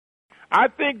I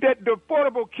think that the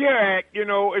Affordable Care Act, as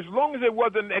long as it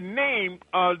wasn't named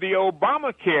the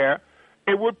Obamacare,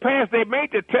 it would pass. They made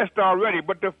the test already.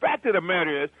 But the fact of the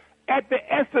matter is, at the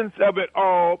essence of it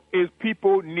all is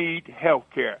people need health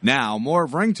care. Now, more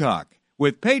of Ring Talk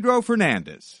with Pedro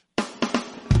Fernandez.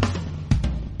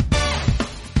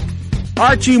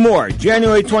 Archie Moore,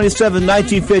 January 27,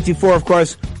 1954, of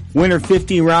course, winner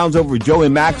 15 rounds over Joey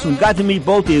Maxwell. Got to meet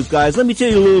both these guys. Let me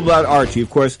tell you a little about Archie, of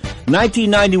course.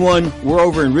 1991, we're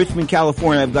over in Richmond,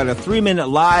 California. I've got a 3-minute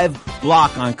live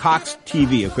block on Cox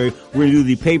TV, okay? We're going to do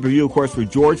the pay-per-view, of course, for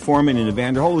George Foreman and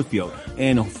Evander Holyfield.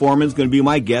 And Foreman's going to be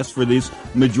my guest for this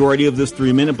majority of this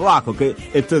 3-minute block, okay?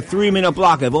 It's a 3-minute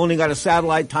block. I've only got a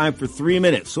satellite time for 3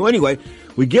 minutes. So anyway,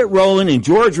 we get rolling, and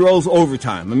George rolls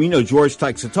overtime. I mean, George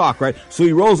likes to talk, right? So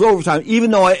he rolls overtime,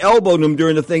 even though I elbowed him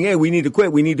during the thing. Hey, we need to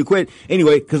quit.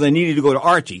 Anyway, because I needed to go to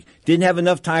Archie. Didn't have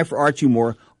enough time for Archie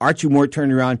Moore. Archie Moore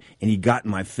turned around, and he got in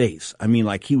my face. I mean,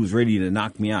 like he was ready to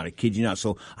knock me out. I kid you not.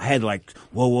 So I had to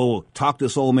whoa, talk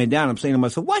this old man down. I'm saying to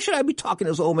myself, why should I be talking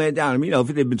this old man down? I mean, if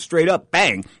it had been straight up,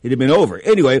 bang, it'd have been over.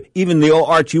 Anyway, even the old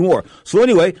Archie Moore. So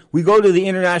anyway, we go to the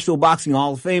International Boxing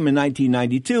Hall of Fame in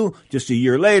 1992, just a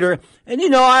year later. And,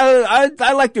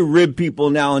 I like to rib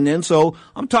people now and then. So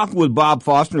I'm talking with Bob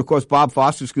Foster. And, of course, Bob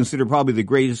Foster is considered probably the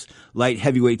greatest light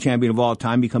heavyweight champion of all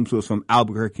time. He comes to us from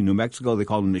Albuquerque, New Mexico. They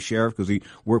called him the sheriff because he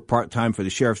worked part-time for the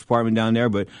sheriff's department down there.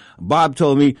 But Bob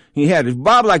told me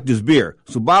Bob liked his beer.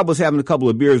 So Bob was having a couple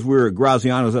of beers. We were at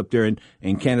Graziano's up there in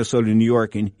Canastota, New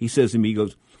York. And he says to me, he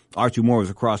goes, Archie Moore was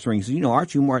across the ring. He says,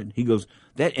 Archie Moore, he goes,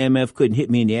 that MF couldn't hit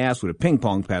me in the ass with a ping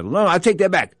pong paddle. No, I take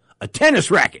that back. A tennis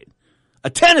racket. I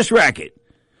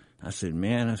said,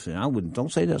 I wouldn't,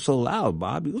 don't say that so loud,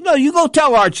 Bob. He goes, no, you go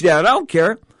tell Archie that. I don't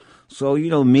care. So,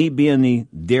 me being the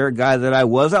dare guy that I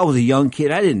was a young kid.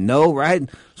 I didn't know, right?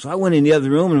 So I went in the other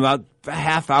room, and about a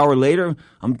half hour later,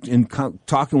 I'm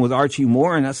talking with Archie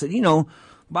Moore, and I said,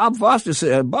 Bob Foster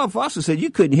said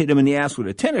you couldn't hit him in the ass with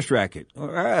a tennis racket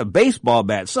or a baseball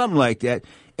bat, something like that.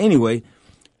 Anyway,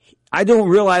 I don't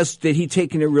realize that he'd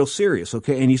taken it real serious,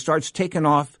 okay? And he starts taking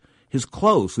off his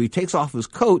clothes. So he takes off his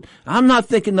coat. I'm not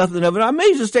thinking nothing of it. I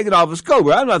may just take it off his coat,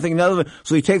 but I'm not thinking nothing of it.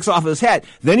 So he takes off his hat.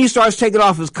 Then he starts taking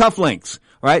off his cufflinks,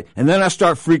 right? And then I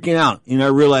start freaking out. I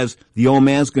realize the old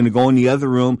man's going to go in the other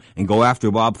room and go after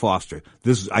Bob Foster.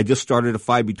 I just started a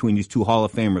fight between these two Hall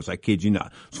of Famers. I kid you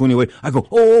not. So anyway, I go,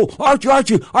 Archie,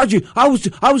 I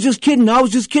was just kidding. I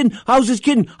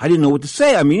didn't know what to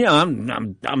say. I mean,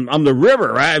 I'm the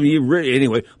river, right? I mean,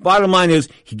 anyway, bottom line is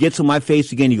he gets in my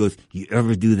face again. He goes, you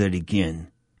ever do that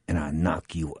again and I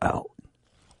knock you out.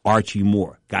 Archie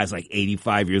Moore. Guy's like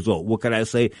 85 years old. What could I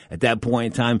say? At that point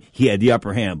in time, he had the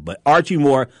upper hand. But Archie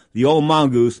Moore, the old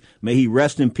mongoose, may he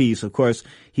rest in peace. Of course,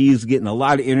 he's getting a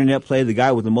lot of internet play, the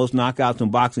guy with the most knockouts in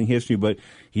boxing history, but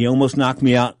he almost knocked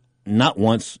me out not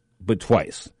once, but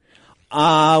twice.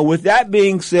 With that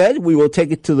being said, we will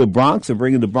take it to the Bronx and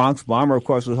bring in the Bronx Bomber. Of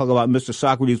course, we'll talk about Mr.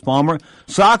 Socrates Palmer.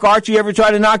 Archie ever try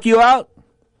to knock you out?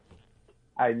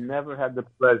 I never had the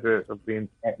pleasure of being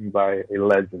threatened by a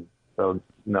legend. So,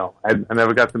 no, I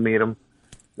never got to meet him.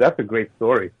 That's a great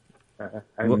story.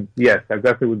 Yes, I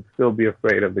definitely would still be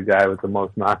afraid of the guy with the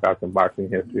most knockouts in boxing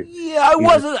history. Yeah,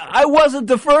 I wasn't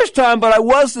the first time, but I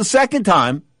was the second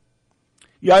time.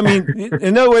 Yeah, I mean,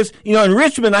 in other words, in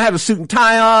Richmond, I had a suit and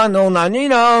tie on.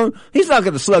 He's not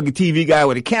going to slug a TV guy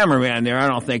with a cameraman there. I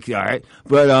don't think. All right,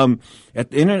 but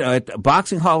at the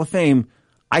Boxing Hall of Fame,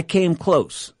 I came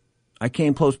close.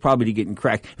 Probably to getting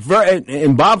cracked.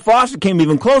 And Bob Foster came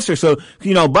even closer. So,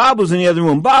 Bob was in the other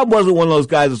room. Bob wasn't one of those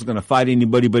guys that's going to fight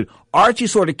anybody, but Archie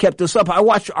sort of kept us up. I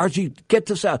watched Archie get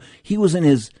this out. He was in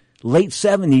his late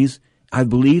 70s, I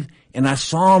believe, and I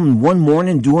saw him one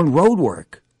morning doing road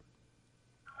work.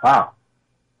 Wow.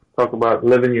 Talk about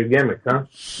living your gimmick, huh?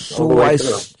 So I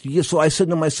said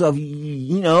to myself,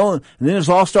 and then it's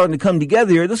all starting to come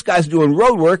together here. This guy's doing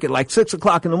road work at like 6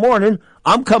 o'clock in the morning.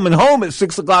 I'm coming home at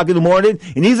 6 o'clock in the morning,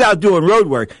 and he's out doing road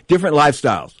work. Different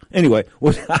lifestyles. Anyway,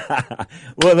 and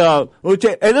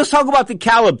let's talk about the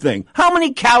Caleb thing. How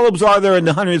many Calebs are there in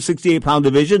the 168-pound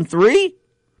division? 3?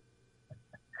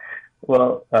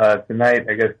 Well, tonight,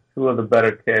 I guess 2 of the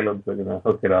better Calebs are going to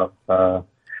hook it up.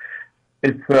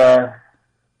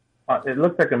 It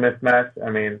looks like a mismatch. I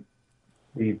mean,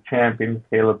 the champion,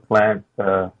 Caleb Plant,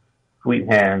 Sweet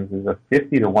Hands, is a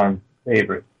 50-1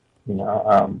 favorite,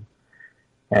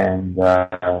 and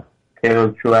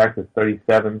Caleb Truax is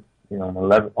 37,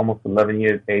 almost 11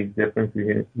 years age difference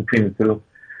between the two.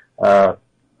 I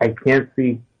can't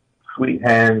see Sweet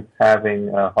Hands having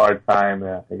a hard time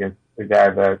against a guy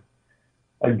that's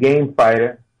a game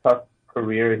fighter, tough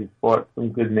career. He's fought some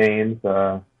good names,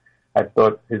 I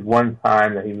thought his one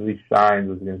time that he really shined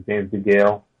was against James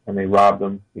DeGale, and they robbed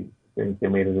him. I think they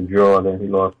made it a draw. Then he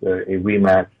lost a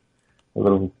rematch, a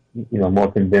little,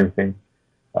 more convincing.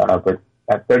 But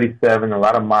at 37, a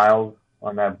lot of miles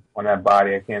on that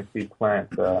body. I can't see Plant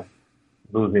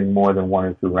losing more than 1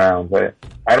 or 2 rounds.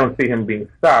 I don't see him being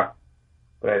stopped,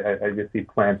 but I just see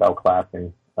Plant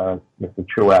outclassing Mr.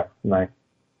 Truax tonight.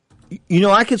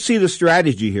 I could see the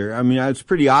strategy here. I mean, it's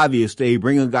pretty obvious. They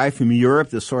bring a guy from Europe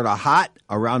that's sort of hot,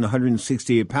 around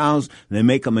 168 pounds, and they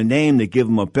make him a name, they give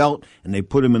him a belt, and they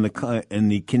put him in the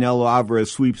Canelo Alvarez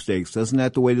sweepstakes. Isn't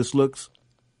that the way this looks?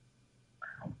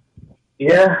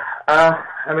 Yeah.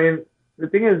 I mean, the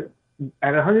thing is,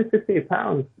 at 168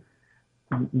 pounds,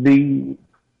 the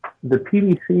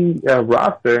PBC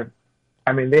roster,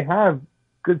 I mean, they have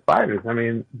good fighters. I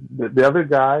mean, the other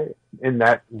guy in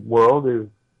that world is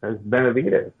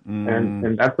Benavidez,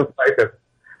 and that's a fight that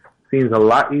seems a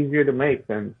lot easier to make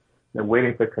than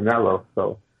waiting for Canelo.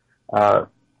 So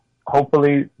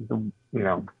hopefully,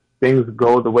 things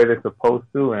go the way they're supposed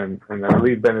to, and I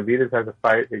believe Benavidez has a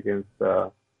fight against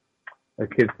a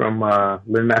kid from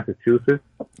Lynn, Massachusetts,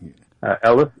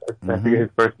 Ellis. I forget his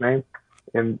first name,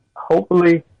 and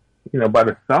hopefully, by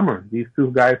the summer, these 2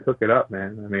 guys hook it up,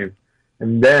 man. I mean,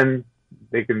 and then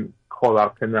they can call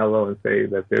out Canelo and say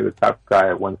that they're the top guy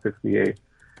at 168.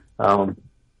 To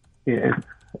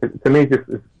me,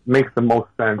 it makes the most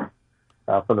sense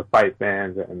for the fight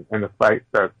fans and the fight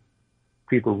that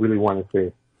people really want to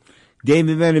see.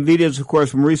 David Benavidez, of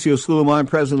course, Mauricio Sulaiman,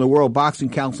 president of the World Boxing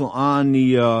Council, on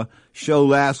the show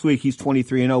last week. He's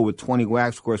 23-0 with 20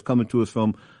 whacks, of course, coming to us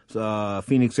from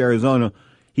Phoenix, Arizona.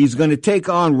 He's going to take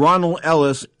on Ronald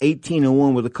Ellis,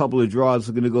 18-1 with a couple of draws.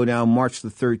 They're going to go down March the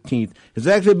 13th. Is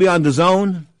that going to be on the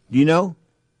Zone? Do you know?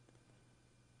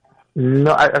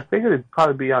 No, I figured it'd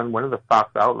probably be on one of the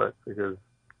Fox outlets because,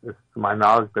 to my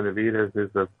knowledge, Benavidez is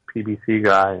a PBC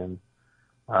guy, and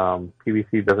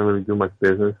PBC doesn't really do much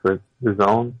business with the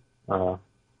Zone.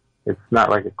 It's not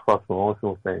like a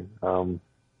cross-promotional thing.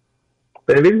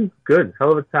 But he's good,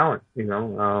 hell of a talent, He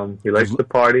likes to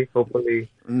party, hopefully.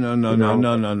 No.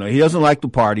 He doesn't like to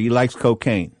party. He likes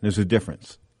cocaine. There's a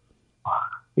difference.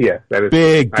 Yes, that is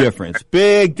big difference.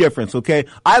 Big difference. Okay,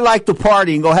 I like to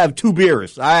party and go have 2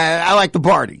 beers. I like to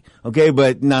party. Okay,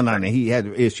 but no. He had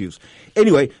issues.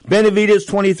 Anyway, Benavidez,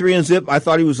 23-0. I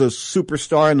thought he was a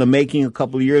superstar in the making a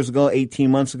couple of years ago, 18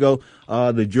 months ago.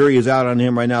 The jury is out on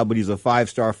him right now, but he's a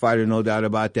 5-star fighter, no doubt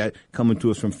about that. Coming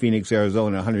to us from Phoenix,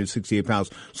 Arizona, 168 pounds.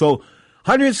 So,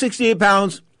 168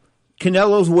 pounds,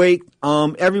 Canelo's weight.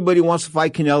 Everybody wants to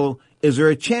fight Canelo. Is there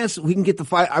a chance we can get the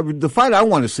fight? The fight I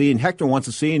want to see, and Hector wants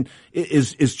to see,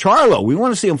 is Charlo. We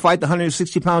want to see him fight the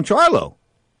 160-pound Charlo.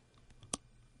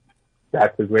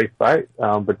 That's a great fight.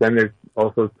 But then there's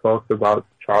also talks about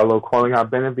Charlo calling out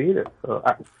Benavidez. So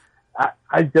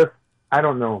I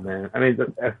don't know, man. I mean,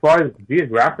 as far as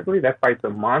geographically, that fight's a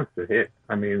monster hit.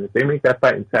 I mean, if they make that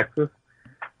fight in Texas,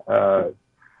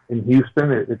 in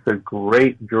Houston, it's a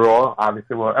great draw.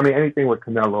 Obviously, well, I mean, anything with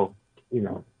Canelo,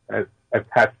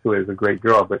 attached to it is a great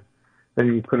draw. But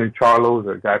then you put in Charlo,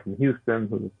 a guy from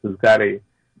Houston who's got a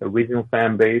regional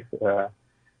fan base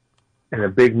and a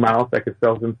big mouth that could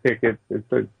sell some tickets. It's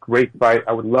a great fight.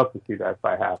 I would love to see that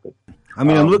fight happen. I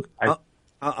mean, I'm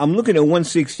looking at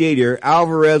 168 here.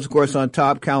 Alvarez, of course, on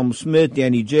top. Callum Smith,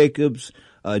 Danny Jacobs,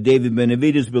 David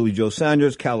Benavidez, Billy Joe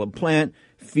Saunders, Caleb Plant,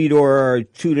 Fedor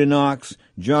Tudenox,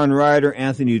 John Ryder,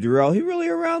 Anthony Durrell. He really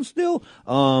around still?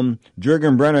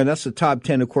 Jurgen Brenner, that's the top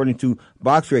 10 according to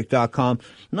BoxRec.com.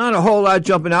 Not a whole lot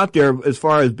jumping out there as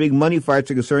far as big money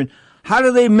fights are concerned. How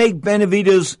do they make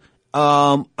Benavidez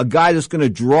a guy that's going to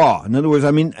draw? In other words, I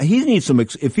mean, he needs some. I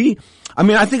think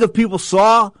if people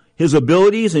saw his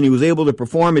abilities and he was able to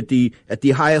perform at the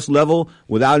highest level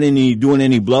without doing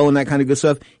any blow and that kind of good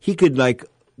stuff, he could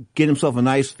get himself a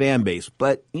nice fan base.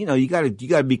 But you got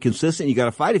to be consistent. You got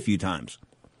to fight a few times.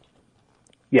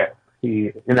 Yes,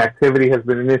 inactivity has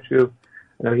been an issue.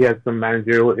 He has some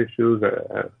managerial issues.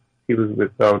 He was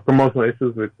with promotional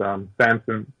issues with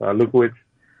Samson Lukowicz.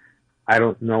 I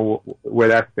don't know where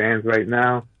that stands right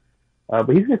now, but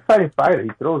he's an exciting fighter. He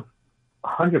throws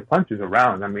 100 punches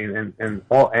around. I mean, in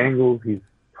all angles. He's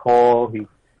tall.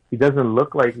 He doesn't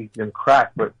look like he can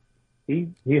crack, but he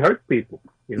hurts people.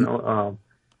 He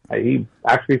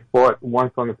actually fought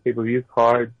once on the pay-per-view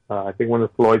card. I think one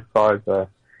of Floyd's cards.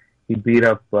 He beat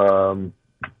up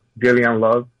Jillian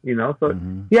Love. So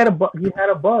he had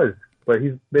a buzz, but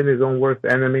he's been his own worst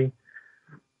enemy.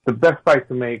 The best fight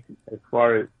to make, as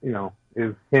far as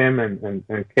is him and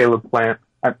Caleb Plant.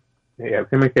 Him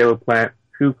and Caleb Plant,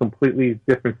 2 completely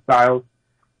different styles.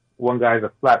 One guy's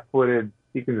a flat-footed,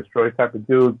 he can destroy type of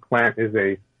dude. Plant is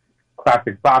a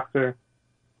classic boxer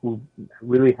who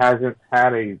really hasn't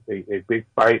had a big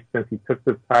fight since he took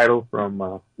the title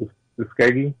from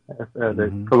Tuskegee,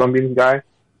 the Colombian guy.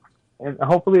 And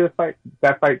hopefully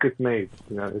that fight gets made.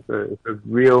 You know, it's a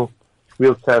real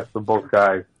test for both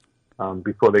guys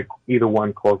before either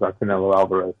one calls out Canelo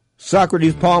Alvarez.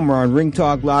 Socrates Palmer on Ring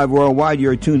Talk Live Worldwide.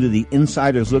 You're tuned to the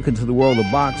Insiders Look into the World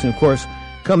of Boxing. Of course,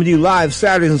 coming to you live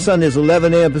Saturdays and Sundays,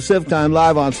 11 a.m. Pacific Time,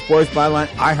 live on Sports Byline,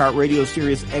 iHeartRadio,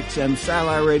 Sirius XM,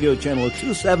 Satellite Radio, Channel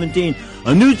 217,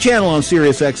 a new channel on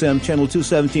Sirius XM, Channel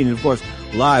 217, and of course,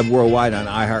 live worldwide on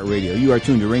iHeartRadio. You are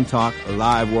tuned to Ring Talk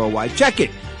Live Worldwide. Check it.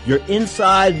 Your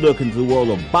inside look into the world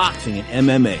of boxing and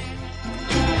MMA.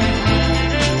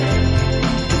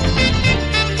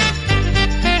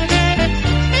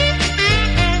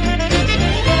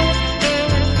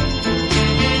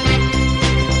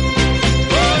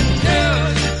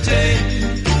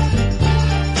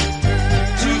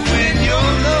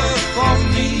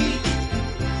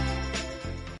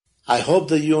 I hope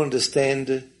that you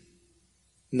understand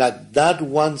not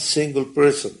one single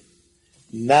person,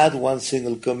 not one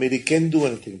single committee can do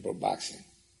anything for boxing.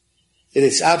 It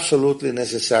is absolutely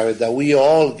necessary that we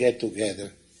all get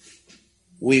together,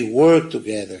 we work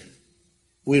together,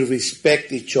 we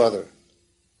respect each other,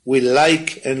 we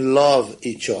like and love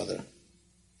each other.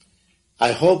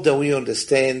 I hope that we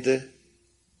understand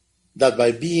that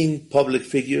by being public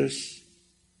figures,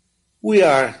 we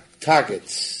are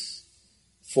targets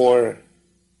for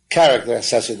character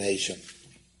assassination.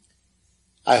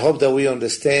 I hope that we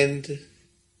understand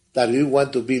that we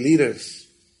want to be leaders.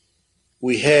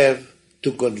 We have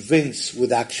to convince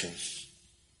with actions,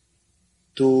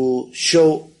 to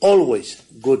show always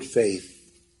good faith,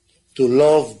 to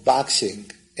love boxing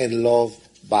and love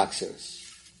boxers.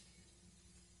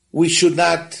 We should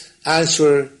not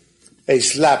answer a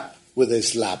slap with a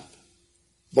slap,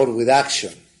 but with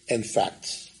action and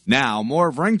facts. Now, more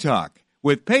of Ring Talk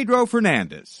with Pedro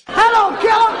Fernandez. Hello,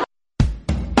 killer!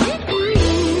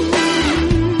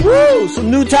 Woo! Some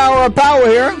new Tower of Power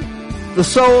here. The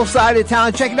soul side of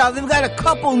town. Check it out. They've got a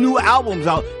couple new albums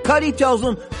out. Cuddy tells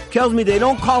me they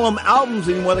don't call them albums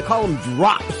anymore. They call them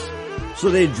drops. So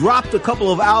they dropped a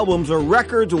couple of albums or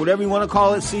records or whatever you want to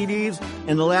call it, CDs,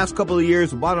 in the last couple of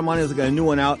years. The bottom line is they got a new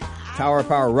one out. Tower of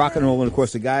Power, rock and roll, and of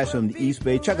course the guys from the East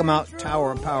Bay. Check them out,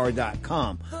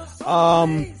 towerofpower.com.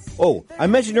 I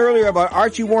mentioned earlier about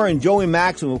Archie Warren, Joey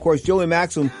Maxim. Of course, Joey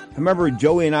Maxim, I remember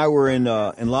Joey and I were in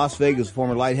Las Vegas,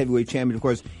 former light heavyweight champion. Of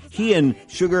course, he and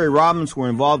Sugar Ray Robinson were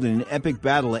involved in an epic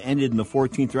battle that ended in the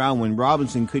 14th round when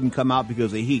Robinson couldn't come out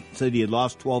because of heat. Said he had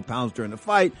lost 12 pounds during the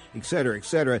fight, et cetera, et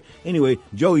cetera. Anyway,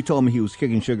 Joey told me he was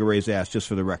kicking Sugar Ray's ass, just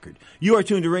for the record. You are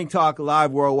tuned to Ring Talk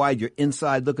Live Worldwide, your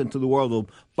inside look into the world of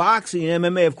boxing and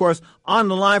MMA. Of course, on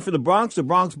the line for the Bronx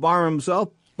Barman himself,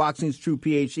 boxing's true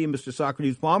PhD, Mr.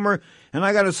 Socrates Palmer. And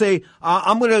I got to say,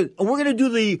 I'm going to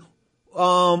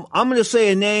say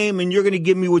a name and you're going to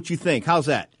give me what you think. How's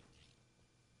that?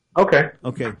 Okay.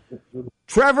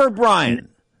 Trevor Bryan.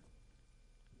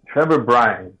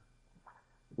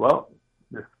 Well,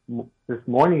 this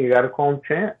morning you got to call him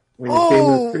champ when you came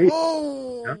to the street.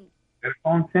 Yeah, got to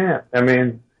call him champ. I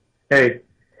mean, hey,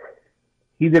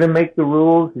 he didn't make the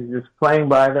rules. He's just playing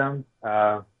by them.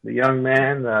 The young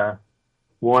man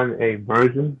won a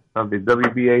version of the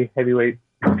WBA heavyweight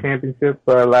championship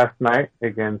last night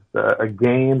against a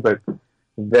game but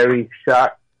very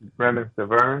shot Bremen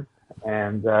Severn.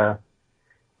 And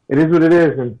it is what it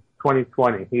is in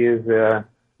 2020. He is the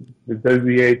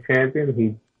WBA champion.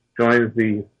 He joins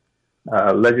the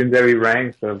legendary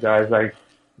ranks of guys like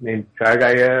named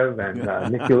Chagayev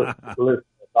and Nicholas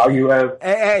Aguyev.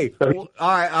 Hey, all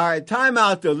right. Time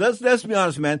out though. Let's be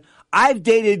honest, man. I've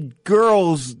dated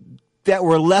girls that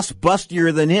were less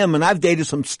bustier than him, and I've dated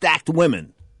some stacked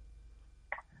women.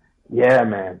 Yeah,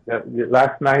 man.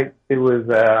 Last night it was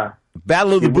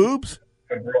Battle of the Boobs.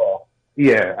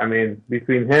 Yeah, I mean,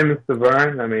 between him and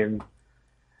Severn, I mean,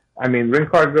 ring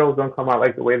card girls don't come out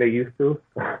like the way they used to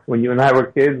when you and I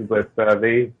were kids, but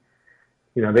they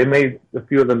made a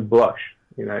few of them blush.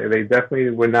 You know, they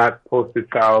definitely were not poster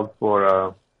child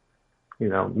for,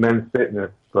 men's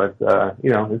fitness, but,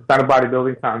 it's not a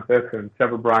bodybuilding contest, and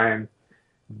Trevor Bryan,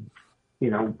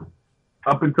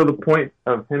 up until the point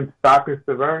of him stopping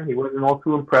Severn, he wasn't all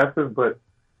too impressive, but,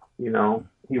 he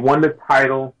won the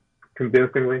title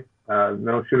convincingly.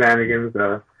 No shenanigans.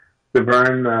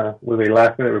 Severn was a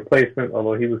last-minute replacement,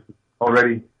 although he was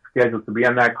already scheduled to be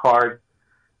on that card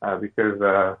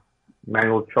because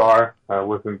Manuel Char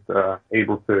wasn't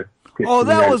able to. Oh,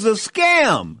 that was a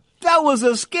scam! That was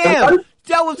a scam!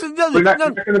 That was We're not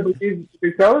going to believe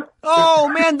they tell us? Oh,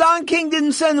 man, Don King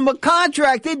didn't send them a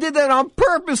contract. They did that on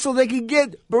purpose so they could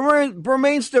get Bermain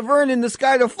Stavern in this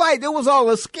guy to fight. It was all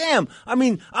a scam. I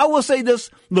mean, I will say this.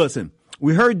 Listen,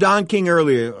 we heard Don King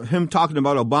earlier, him talking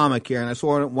about Obamacare, and I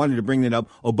wanted to bring that up.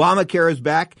 Obamacare is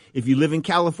back. If you live in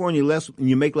California and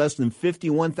you make less than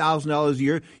 $51,000 a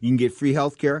year, you can get free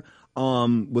health care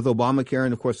with Obamacare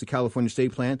and, of course, the California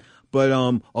state plan. But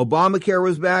Obamacare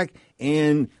was back,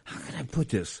 and how can I put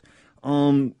this?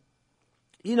 I'm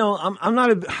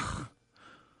not a.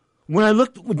 When I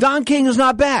looked, Don King is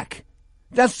not back.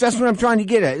 That's what I'm trying to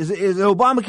get at. Is Obamacare